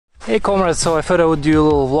Hey comrades, so I thought I would do a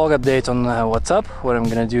little vlog update on what's up, what I'm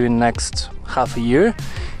gonna do in the next half a year,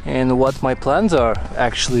 and what my plans are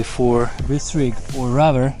actually for this rig, or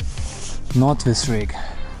rather, not this rig.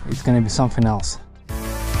 It's gonna be something else.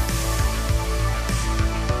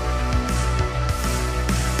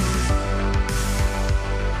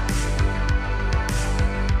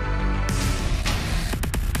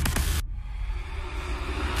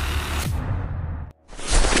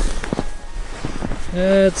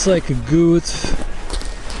 It's like a good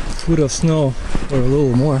foot of snow, or a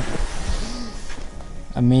little more.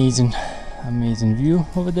 Amazing view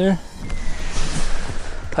over there.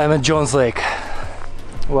 I'm at Jones Lake.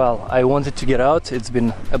 Well, I wanted to get out. It's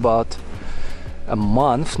been about a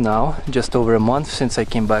month now, just over a month since I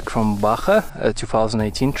came back from Baja, a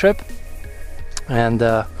 2018 trip. And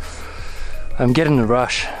I'm getting a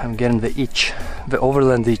rush, I'm getting the itch, the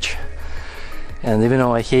overland itch. And even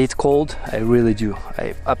though I hate cold, I really do.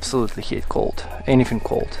 I absolutely hate cold, anything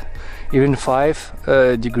cold. Even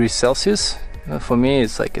 5 degrees Celsius, for me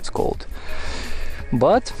it's like it's cold.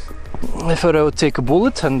 But I thought I would take a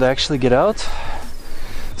bullet and actually get out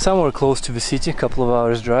somewhere close to the city, a couple of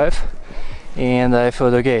hours drive. And I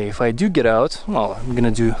thought, okay, if I do get out, well, I'm gonna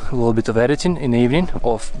do a little bit of editing in the evening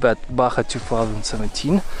of that Baja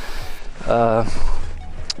 2017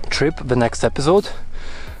 trip, the next episode.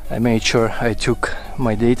 I made sure I took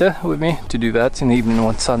my data with me to do that in the evening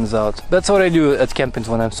when sun is out. That's what I do at campings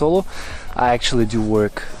when I'm solo. I actually do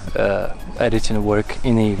work, editing work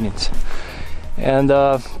in the evenings. And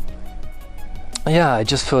yeah, I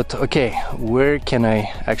just thought, okay, where can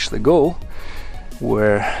I actually go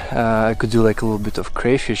where I could do like a little bit of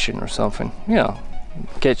crayfishing or something, you know,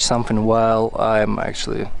 catch something while I'm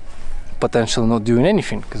actually potentially not doing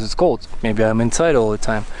anything because it's cold. Maybe I'm inside all the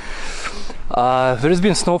time. There's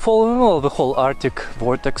been snowfall, well, the whole Arctic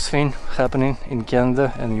vortex thing happening in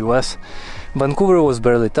Canada and US. Vancouver was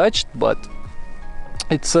barely touched, but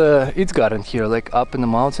it's gotten here, like up in the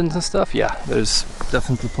mountains and stuff. Yeah, there's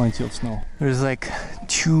definitely plenty of snow. There's like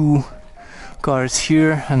 2 cars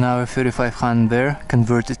here and now a 3500 there,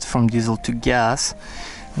 converted from diesel to gas.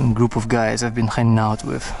 And a group of guys I've been hanging out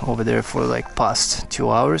with over there for like past 2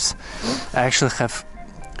 hours. I actually have,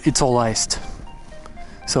 it's all iced.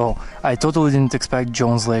 So I totally didn't expect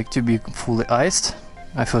Jones Lake to be fully iced.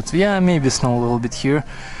 I thought, yeah, maybe snow a little bit here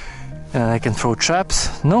and I can throw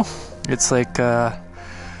traps. No, it's like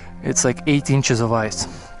 8 inches of ice.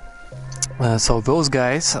 So those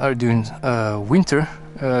guys are doing winter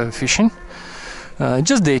fishing,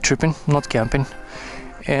 just day tripping, not camping.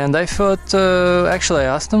 And I thought, actually I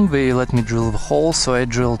asked them, they let me drill the holes, so I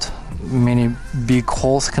drilled many big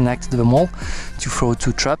holes, connected them all to throw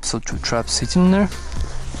 2 traps, so 2 traps sitting there.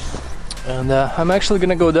 And I'm actually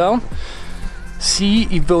gonna go down, see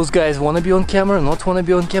if those guys want to be on camera, not want to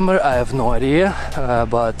be on camera. I have no idea,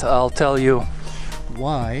 but I'll tell you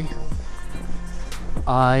why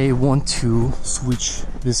I want to switch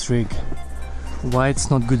this rig, why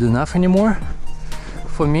it's not good enough anymore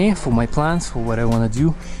for me, for my plans, for what I want to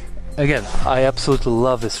do. Again, I absolutely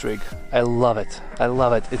love this rig. I love it. I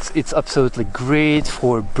love it. It's absolutely great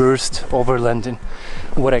for burst overlanding,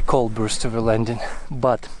 what I call burst overlanding.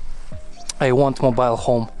 But I want mobile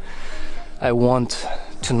home. I want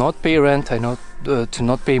to not pay rent. I want to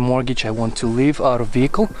not pay mortgage. I want to live out of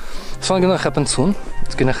vehicle. It's not gonna happen soon.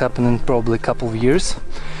 It's gonna happen in probably a couple of years.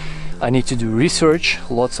 I need to do research,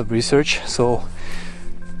 lots of research. So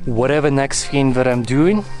whatever next thing that I'm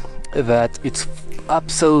doing, that it's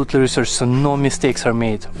absolutely researched, so no mistakes are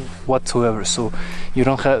made whatsoever. So you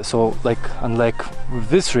don't have, so like unlike with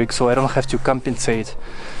this rig, so I don't have to compensate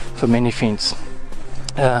for many things.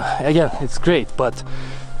 Again, it's great, but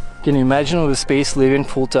can you imagine with space living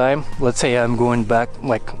full-time? Let's say I'm going back,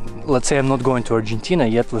 like let's say I'm not going to Argentina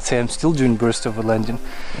yet, let's say I'm still doing burst overlanding,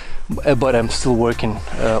 but I'm still working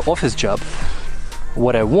office job.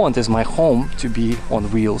 What I want is my home to be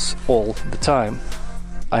on wheels all the time.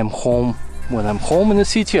 I'm home when I'm home in the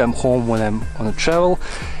city, I'm home when I'm on a travel.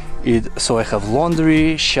 So I have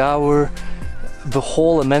laundry, shower, the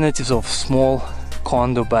whole amenities of small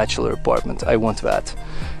condo bachelor apartment. I want that.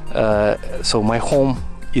 So my home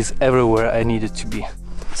is everywhere I need it to be.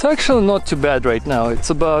 It's actually not too bad right now. It's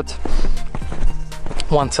about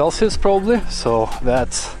 1 Celsius probably, so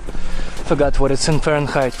that's, forgot what it's in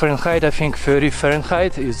Fahrenheit. Fahrenheit, I think 30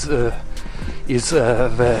 Fahrenheit is the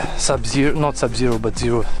sub-zero, not sub-zero, but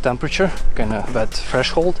zero temperature, kind of that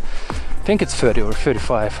threshold. I think it's 30 or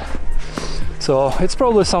 35. So it's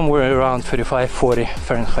probably somewhere around 35, 40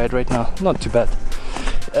 Fahrenheit right now, not too bad.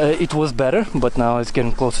 it was better, but now it's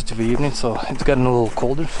getting closer to the evening, so it's gotten a little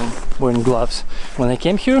colder, so I'm wearing gloves. When I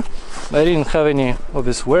came here, I didn't have any of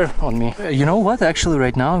this wear on me. You know what, actually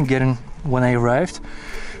right now I'm getting, when I arrived,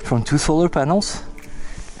 from 2 solar panels,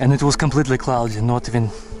 and it was completely cloudy, not even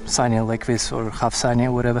sunny like this, or half sunny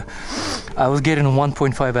or whatever. I was getting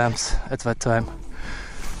 1.5 amps at that time.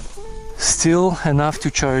 Still enough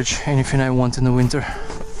to charge anything I want in the winter.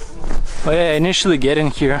 But yeah, initially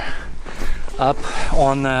getting here up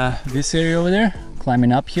on this area over there,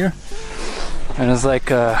 climbing up here, and there's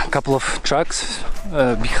like a couple of trucks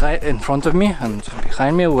behind, in front of me and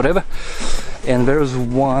behind me or whatever, and there's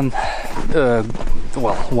one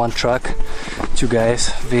one truck, 2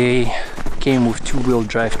 guys. They came with 2-wheel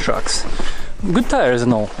drive trucks, good tires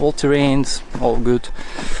and all terrains, all good.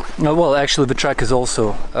 Well, actually the truck is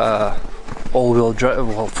also all-wheel drive,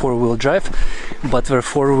 well, 4-wheel drive, but their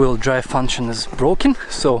 4-wheel drive function is broken,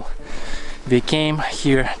 so they came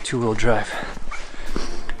here 2-wheel drive.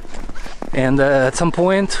 And at some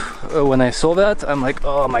point when I saw that, I'm like,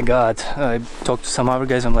 oh my god. I talked to some other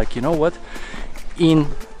guys, I'm like, you know what, in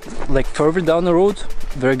like further down the road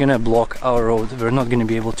they're gonna block our road, we're not gonna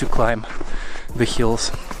be able to climb the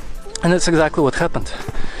hills. And that's exactly what happened.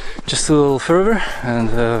 Just a little further and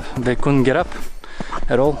they couldn't get up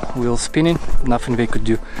at all, wheels spinning, nothing they could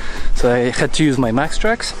do. So I had to use my max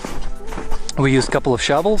tracks. We used a couple of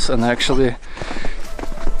shovels and actually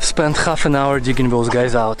spent half an hour digging those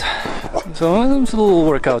guys out. So it was a little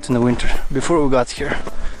workout in the winter before we got here.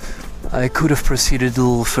 I could have proceeded a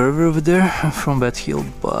little further over there from that hill,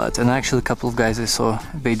 but, and actually a couple of guys I saw,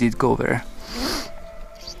 they did go there.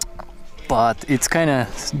 But it's kind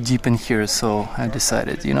of deep in here, so I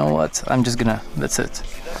decided, you know what, I'm just gonna, that's it.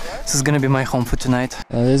 This is gonna be my home for tonight.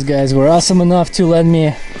 These guys were awesome enough to lend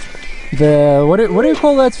me the, what do you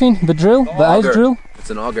call that thing? The drill? The auger. Ice drill? It's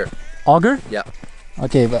an auger. Auger? Yeah.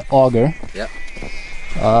 Okay, the auger. Yeah.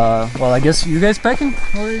 Well, I guess you guys packing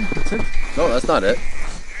already? That's it? No, that's not it.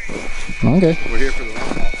 Okay. We're here for the long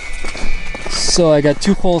haul. So I got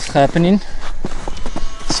 2 holes happening.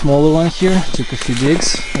 Smaller one here, took a few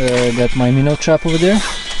digs. Got my minnow trap over there.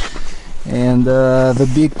 And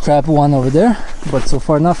the big crab one over there. But so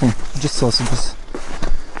far nothing, just sausages.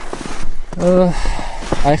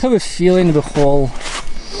 I have a feeling the whole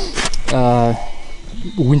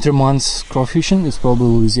winter months crawfishing is probably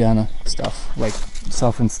Louisiana stuff, like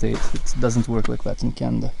southern states. It doesn't work like that in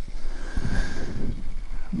Canada.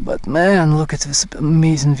 But man, look at this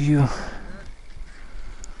amazing view.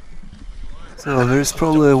 So there's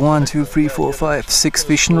probably 1, 2, 3, 4, 5, 6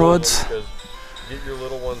 fishing rods.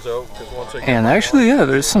 And actually, yeah,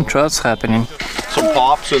 there's some trouts happening. Some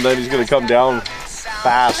pops, and then he's gonna come down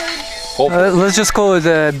fast. Let's just call it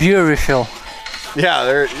a beer refill.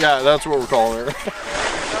 Yeah, that's what we're calling it.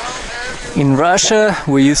 In Russia,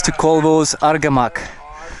 we used to call those argamak.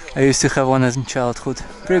 I used to have one as in childhood.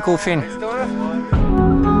 Pretty cool thing.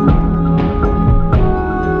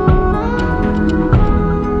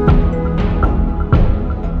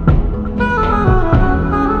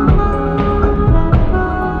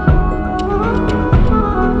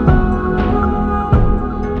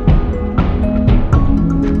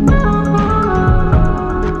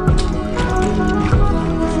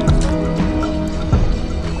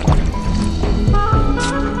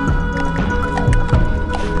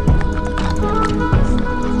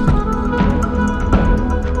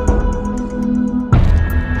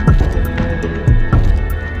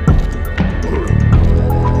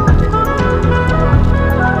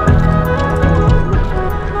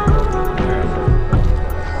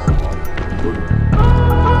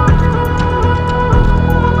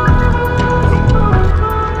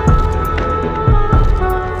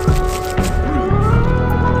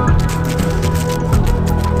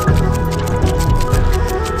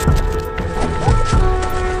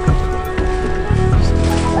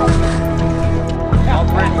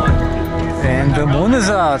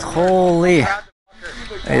 Holy,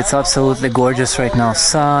 it's absolutely gorgeous right now.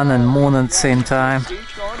 Sun and moon at the same time.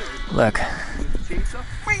 Look.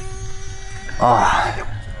 Oh,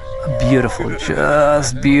 beautiful,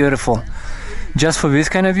 just beautiful. Just for this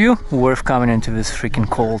kind of view, worth coming into this freaking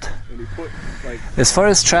cold. As far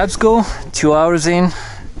as traps go, 2 hours in,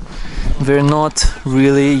 they're not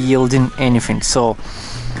really yielding anything. So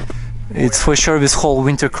it's for sure this whole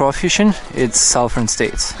winter crawfishing, it's southern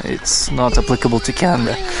states. It's not applicable to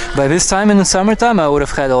Canada. By this time in the summertime, I would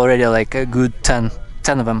have had already like a good 10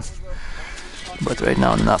 of them. But right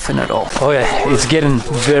now, nothing at all. Oh yeah, it's getting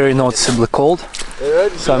very noticeably cold.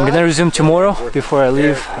 So I'm gonna resume tomorrow. Before I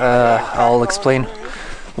leave, I'll explain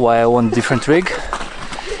why I want a different rig.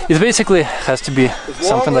 It basically has to be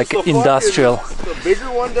something like an industrial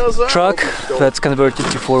truck that's converted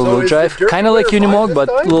to four-wheel drive, kind of like Unimog, but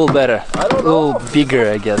a little better, a little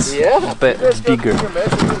bigger, I guess, a bit bigger,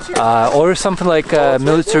 or something like a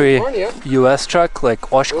military US truck,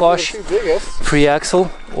 like Oshkosh,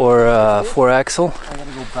 3-axle or 4-axle,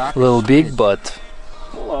 a little big, but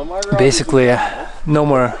basically no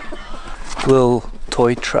more little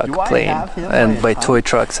toy truck plane. And by toy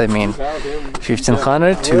trucks I mean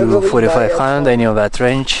 1500 to 4500, any of that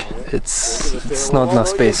range. It's not enough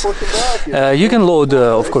space. You can load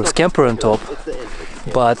of course camper on top,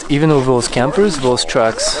 but even with those campers, those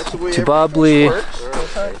trucks, probably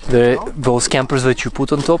those campers that you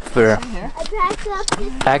put on top were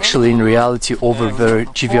actually in reality over their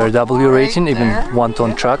GVRW rating, even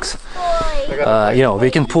 1-ton trucks. You know,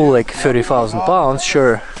 they can pull like 30,000 pounds,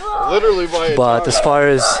 sure, but as far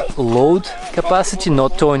as load capacity,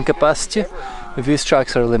 not towing capacity, these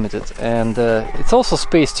trucks are limited. And it's also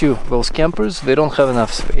space too. Those campers, they don't have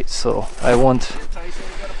enough space, so I want,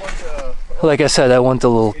 like I said, I want a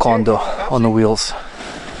little condo on the wheels.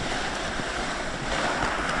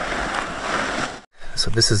 So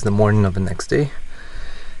this is the morning of the next day,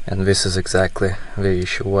 and this is exactly the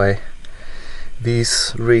issue why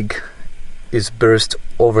this rig is burst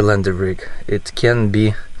overlander rig. It can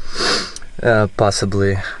be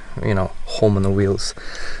possibly, you know, home on the wheels.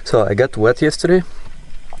 So I got wet yesterday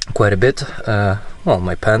quite a bit. Well,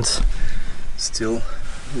 my pants still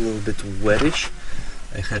a little bit wettish.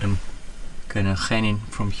 I had them kind of hanging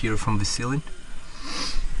from here from the ceiling,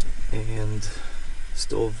 and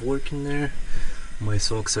stove working there. My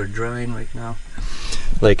socks are drying right now.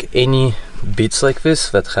 Like any bits like this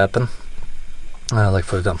that happen, like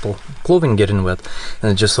for example clothing getting wet,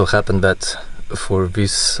 and it just so happened that for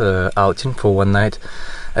this outing for one night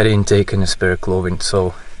I didn't take any spare clothing,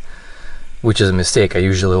 so, which is a mistake. I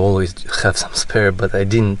usually always have some spare, but I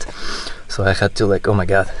didn't, so I had to, like, oh my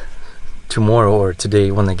god, tomorrow or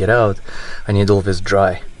today when I get out I need all this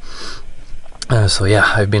dry. So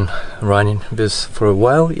yeah, I've been running this for a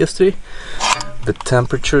while yesterday. The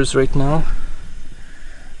temperatures right now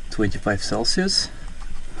 25 Celsius,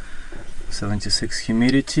 76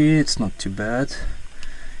 humidity, it's not too bad.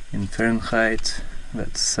 In Fahrenheit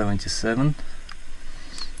that's 77.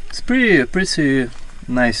 It's pretty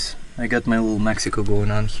nice. I got my little Mexico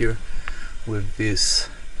going on here with this.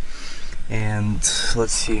 And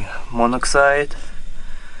let's see, monoxide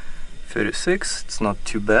 36, it's not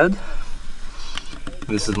too bad.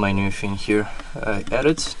 This is my new thing here. I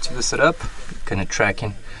added to the setup, kind of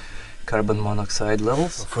tracking carbon monoxide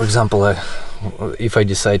levels. For example, if I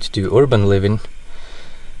decide to do urban living,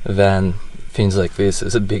 then things like this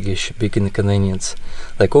is a big issue, big inconvenience.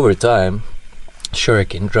 Like over time, sure, I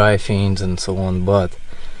can dry things and so on, but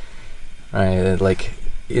like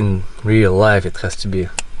in real life it has to be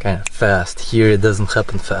kind of fast. Here it doesn't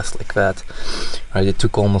happen fast like that. Right, it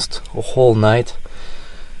took almost a whole night,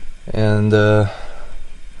 and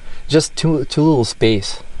just too little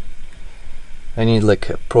space. I need like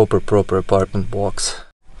a proper apartment box.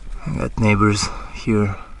 I got neighbors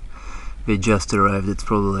here. They just arrived. It's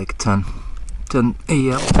probably like 10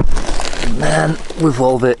 a.m. Man, with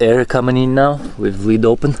all the air coming in now, with lid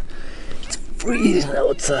open, it's freezing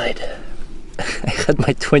outside. I had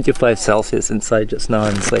my 25 Celsius inside just now,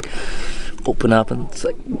 and it's like open up and it's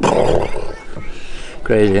like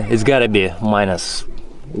crazy. It's gotta be minus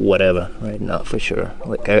whatever right now for sure.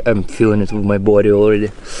 Like I'm feeling it with my body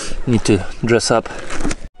already. Need to dress up.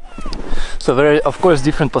 So there are of course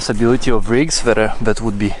different possibility of rigs that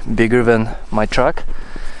would be bigger than my truck,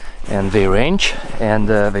 and they range, and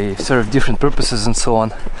they serve different purposes and so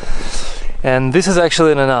on. And this is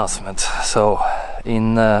actually an announcement. So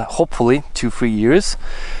in hopefully 2-3 years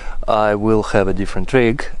I will have a different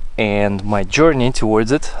rig, and my journey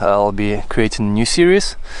towards it, I'll be creating a new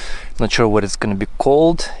series. Not sure what it's gonna be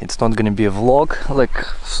called. It's not gonna be a vlog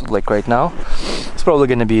like right now. It's probably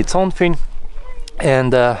gonna be its own thing,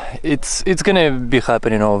 and it's gonna be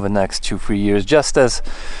happening over the next 2-3 years, just as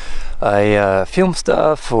I film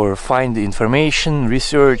stuff or find the information,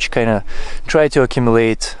 research, kind of try to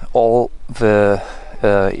accumulate all the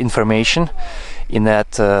information in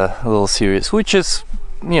that little series, which is,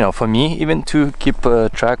 you know, for me, even to keep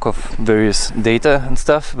track of various data and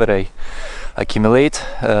stuff that I accumulate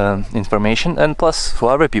information, and plus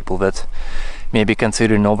for other people that may be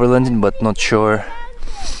considering overlanding but not sure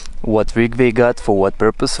what rig they got for what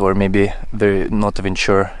purpose, or maybe they're not even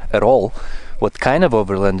sure at all what kind of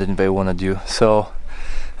overlanding they want to do. So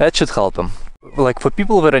that should help them. Like for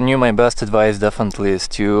people that are new, my best advice definitely is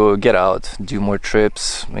to get out, do more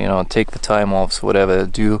trips, you know, take the time offs, whatever.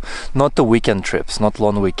 Do not the weekend trips, not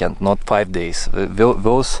long weekend, not 5 days.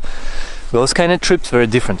 Those kind of trips very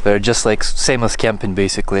different. They're just like same as camping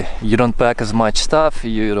basically. You don't pack as much stuff,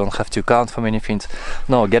 you don't have to account for many things.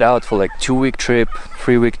 No, get out for like 2-week trip,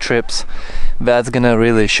 3-week trips. That's gonna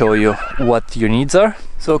really show you what your needs are.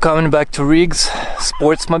 So coming back to rigs,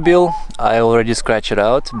 Sportsmobile, I already scratched it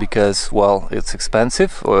out because, well, it's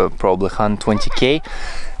expensive, or probably 120k.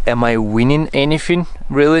 Am I winning anything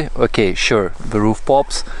really? Okay, sure, the roof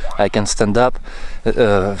pops, I can stand up,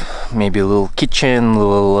 maybe a little kitchen,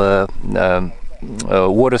 little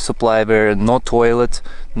water supply there, no toilet,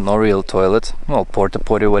 no real toilet, well, porta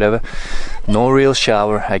potty, whatever, no real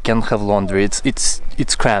shower. I can't have laundry. It's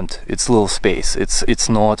cramped, it's little space. It's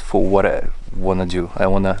not for what I wanna do. I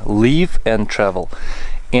wanna leave and travel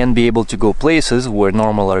and be able to go places where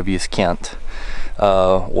normal RVs can't.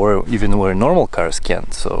 Or even where normal cars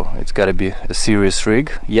can't. So it's got to be a serious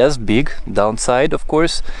rig. Yes, big. Downside, of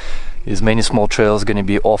course, is many small trails going to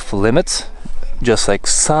be off limits, just like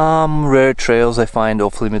some rare trails I find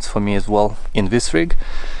off limits for me as well in this rig.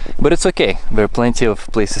 But it's okay, there are plenty of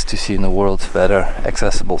places to see in the world that are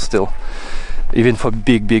accessible still, even for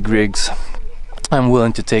big rigs. I'm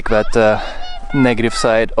willing to take that negative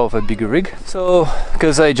side of a bigger rig. So,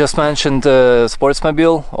 because I just mentioned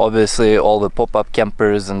Sportsmobile, obviously all the pop-up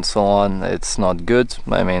campers and so on, it's not good.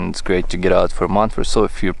 I mean, it's great to get out for a month or so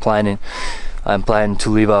if you're planning. I'm planning to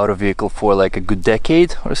live out of vehicle for like a good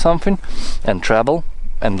decade or something, and travel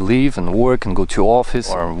and live and work and go to office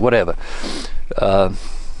or whatever.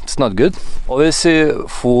 It's not good. Obviously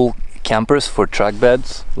full campers for truck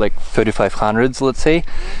beds, like 3500s, let's say,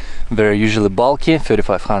 they're usually bulky.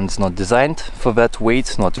 3500 is not designed for that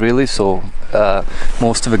weight, not really. So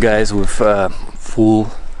most of the guys with full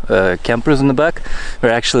campers in the back,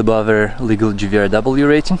 they're actually above their legal GVRW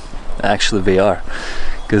rating. Actually they are,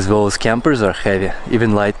 because those campers are heavy,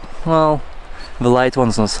 even light. Well, the light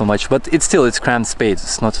ones not so much, but it's cramped space,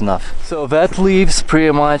 it's not enough. So that leaves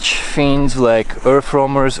pretty much things like earth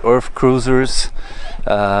roamers, earth cruisers.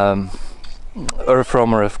 Earth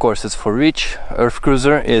roamer, of course, is for rich. Earth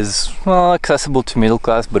cruiser is, well, accessible to middle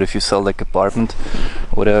class, but if you sell like apartment,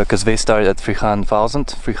 whatever, because they start at 300,000,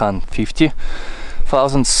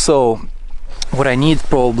 350,000. So what I need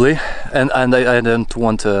probably, and I don't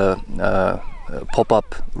want a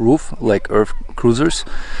pop-up roof like earth cruisers.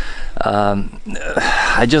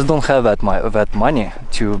 I just don't have that money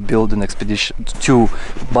to build an expedition, to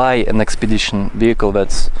buy an expedition vehicle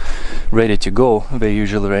that's ready to go. They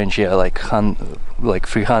usually range, yeah, like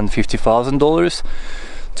 $350,000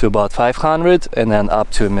 to about 500, and then up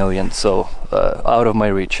to $1 million. So out of my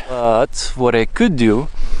reach. But what I could do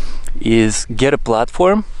is get a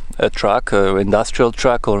platform, a truck, industrial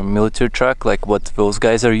truck or military truck, like what those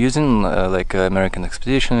guys are using, like American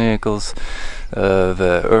Expedition vehicles,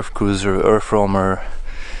 the Earth Cruiser, Earth Roamer,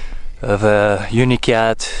 the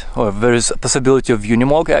Unicat, or there's a possibility of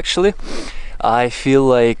Unimog actually. I feel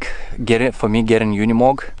like getting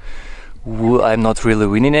Unimog, I'm not really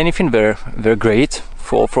winning anything. They're great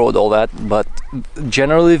for off-road, all that, but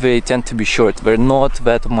generally they tend to be short. They're not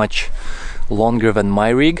that much longer than my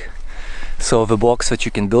rig. So the box that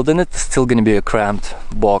you can build in it is still going to be a cramped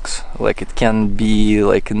box. Like it can be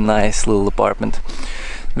like a nice little apartment.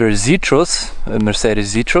 There's Zetros,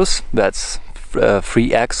 Mercedes Zetros, that's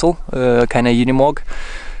free axle kind of Unimog.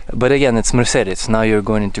 But again, it's Mercedes. Now you're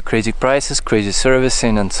going into crazy prices, crazy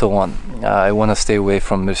servicing and so on. I want to stay away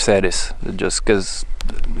from Mercedes just because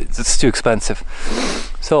it's too expensive.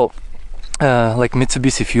 So like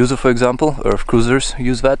Mitsubishi Fuso, for example, Earth Cruisers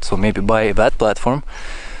use that, so maybe buy that platform.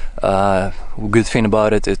 Good thing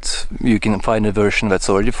about it, you can find a version that's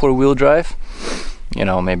already 4-wheel drive. You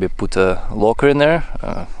know, maybe put a locker in there,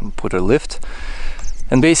 put a lift,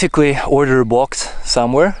 and basically order a box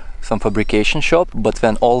somewhere, some fabrication shop, but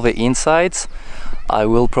then all the insides I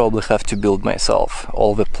will probably have to build myself.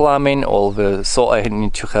 All the plumbing, so I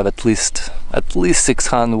need to have at least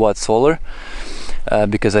 600 watt solar,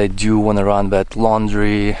 because I do want to run that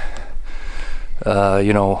laundry,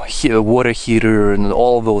 you know, water heater and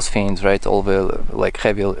all those things, right? All the like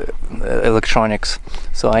heavy electronics.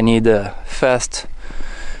 So I need a fast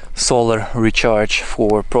solar recharge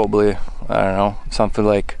for probably, I don't know, something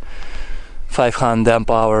like 500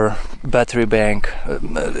 amp hour battery bank.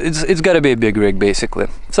 It's got to be a big rig basically.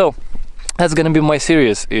 So that's gonna be my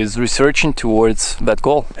series, is researching towards that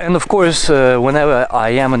goal. And of course, whenever I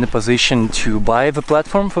am in a position to buy the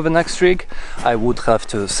platform for the next rig, I would have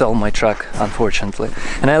to sell my truck, unfortunately.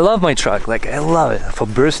 And I love my truck, like I love it. For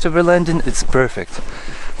burst overlanding, it's perfect.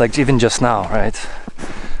 like even just now, right?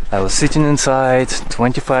 I was sitting inside,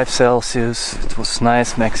 25 Celsius, it was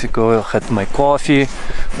nice, Mexico, I had my coffee,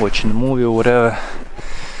 watching a movie or whatever.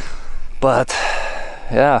 But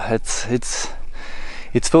yeah, it's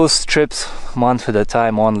those trips month at a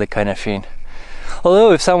time only kind of thing.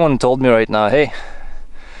 Although if someone told me right now, hey,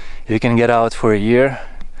 you can get out for a year,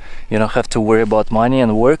 you don't have to worry about money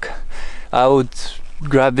and work, I would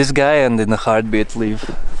grab this guy and in a heartbeat leave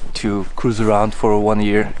to cruise around for 1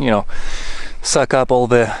 year, you know, suck up all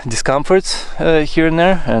the discomforts here and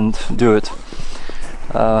there and do it.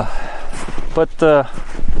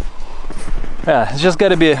 Yeah, it's just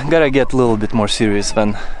gotta get a little bit more serious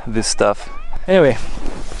than this stuff. Anyway,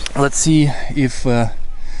 let's see if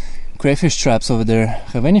crayfish traps over there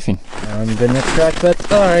have anything. I'm gonna crack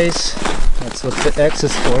that ice. That's what the X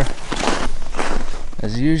is for.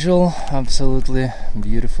 As usual, absolutely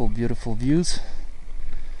beautiful, beautiful views.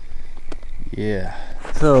 Yeah.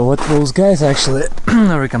 So what those guys actually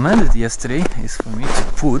recommended yesterday is for me to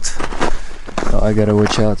put, oh, I gotta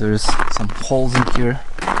watch out, there's some holes in here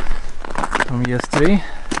from yesterday.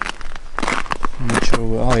 I'm not sure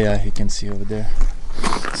where, oh yeah, you can see over there.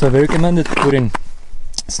 So they recommended putting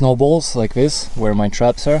snowballs like this, where my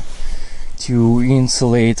traps are, to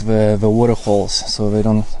insulate the water holes so they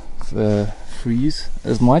don't freeze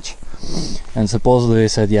as much. And supposedly they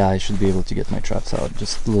said, yeah, I should be able to get my traps out.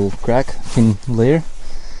 Just a little crack, thin layer,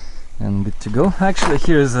 and good to go. Actually,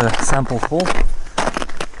 here's a sample hole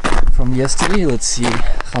from yesterday. Let's see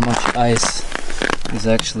how much ice is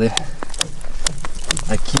actually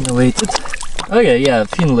accumulated. Okay, yeah,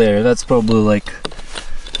 thin layer. That's probably like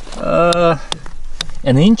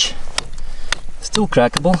an inch. Still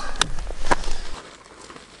crackable.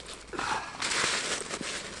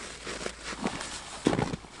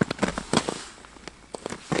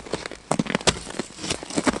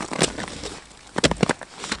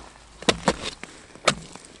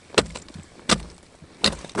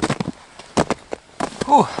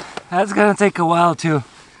 Oh, that's gonna take a while to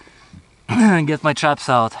get my traps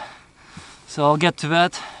out. So I'll get to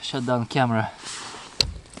that, shut down camera.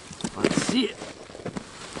 Let's see.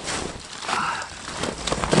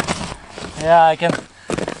 Yeah,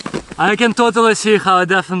 I can totally see how it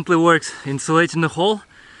definitely works, insulating the hole,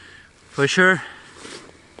 for sure.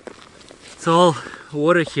 It's all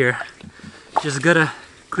water here. Just gotta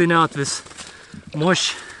clean out this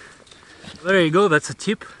mush. There you go, that's a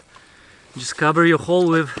tip. Just cover your hole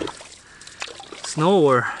with snow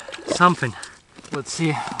or something. Let's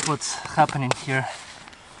see what's happening here.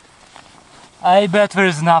 I bet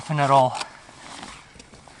there's nothing at all.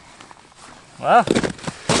 Well,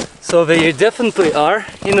 so they definitely are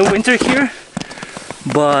in the winter here,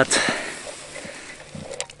 but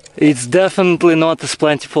it's definitely not as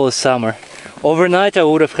plentiful as summer. Overnight I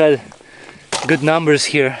would have had good numbers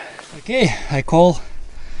here. Okay, I call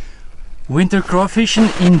winter crawfishing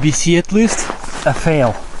in BC at least a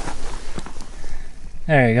fail.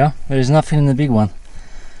 There you go, there's nothing in the big one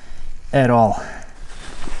at all.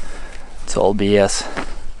 It's all BS.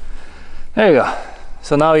 There you go,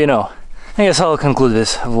 so now you know. I guess I'll conclude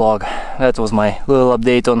this vlog. That was my little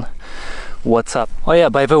update on what's up. Oh yeah,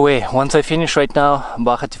 by the way, once I finish right now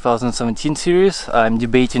Baja 2017 series, I'm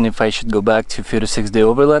debating if I should go back to 36-day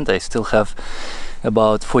Overland. I still have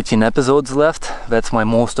about 14 episodes left. That's my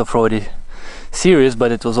most off-roady series,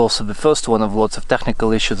 but it was also the first one of lots of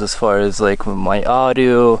technical issues as far as like my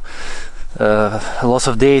audio, loss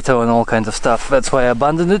of data and all kinds of stuff. That's why I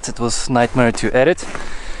abandoned it. It was a nightmare to edit.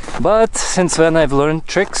 But since then I've learned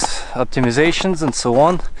tricks, optimizations and so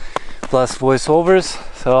on, plus voiceovers,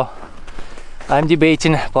 so I'm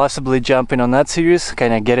debating possibly jumping on that series,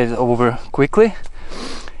 kind of get it over quickly,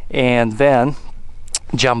 and then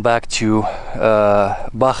jump back to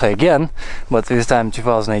Baja again, but this time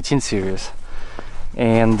 2018 series.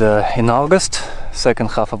 And in August,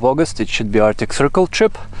 second half of August, it should be Arctic Circle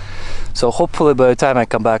trip. So hopefully by the time I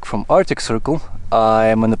come back from Arctic Circle, I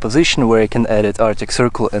am in a position where I can edit Arctic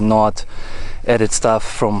Circle and not edit stuff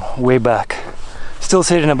from way back. Still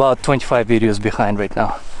sitting about 25 videos behind right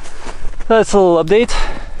now. That's a little update.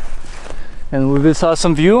 And with this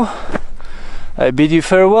awesome view, I bid you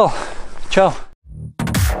farewell. Ciao.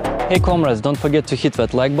 Hey comrades, don't forget to hit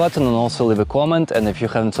that like button and also leave a comment, and if you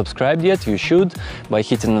haven't subscribed yet, you should by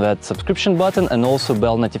hitting that subscription button and also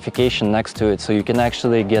bell notification next to it, so you can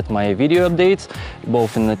actually get my video updates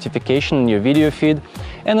both in notification in your video feed,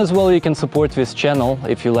 and as well you can support this channel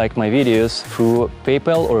if you like my videos through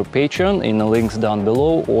PayPal or Patreon in the links down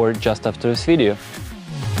below or just after this video.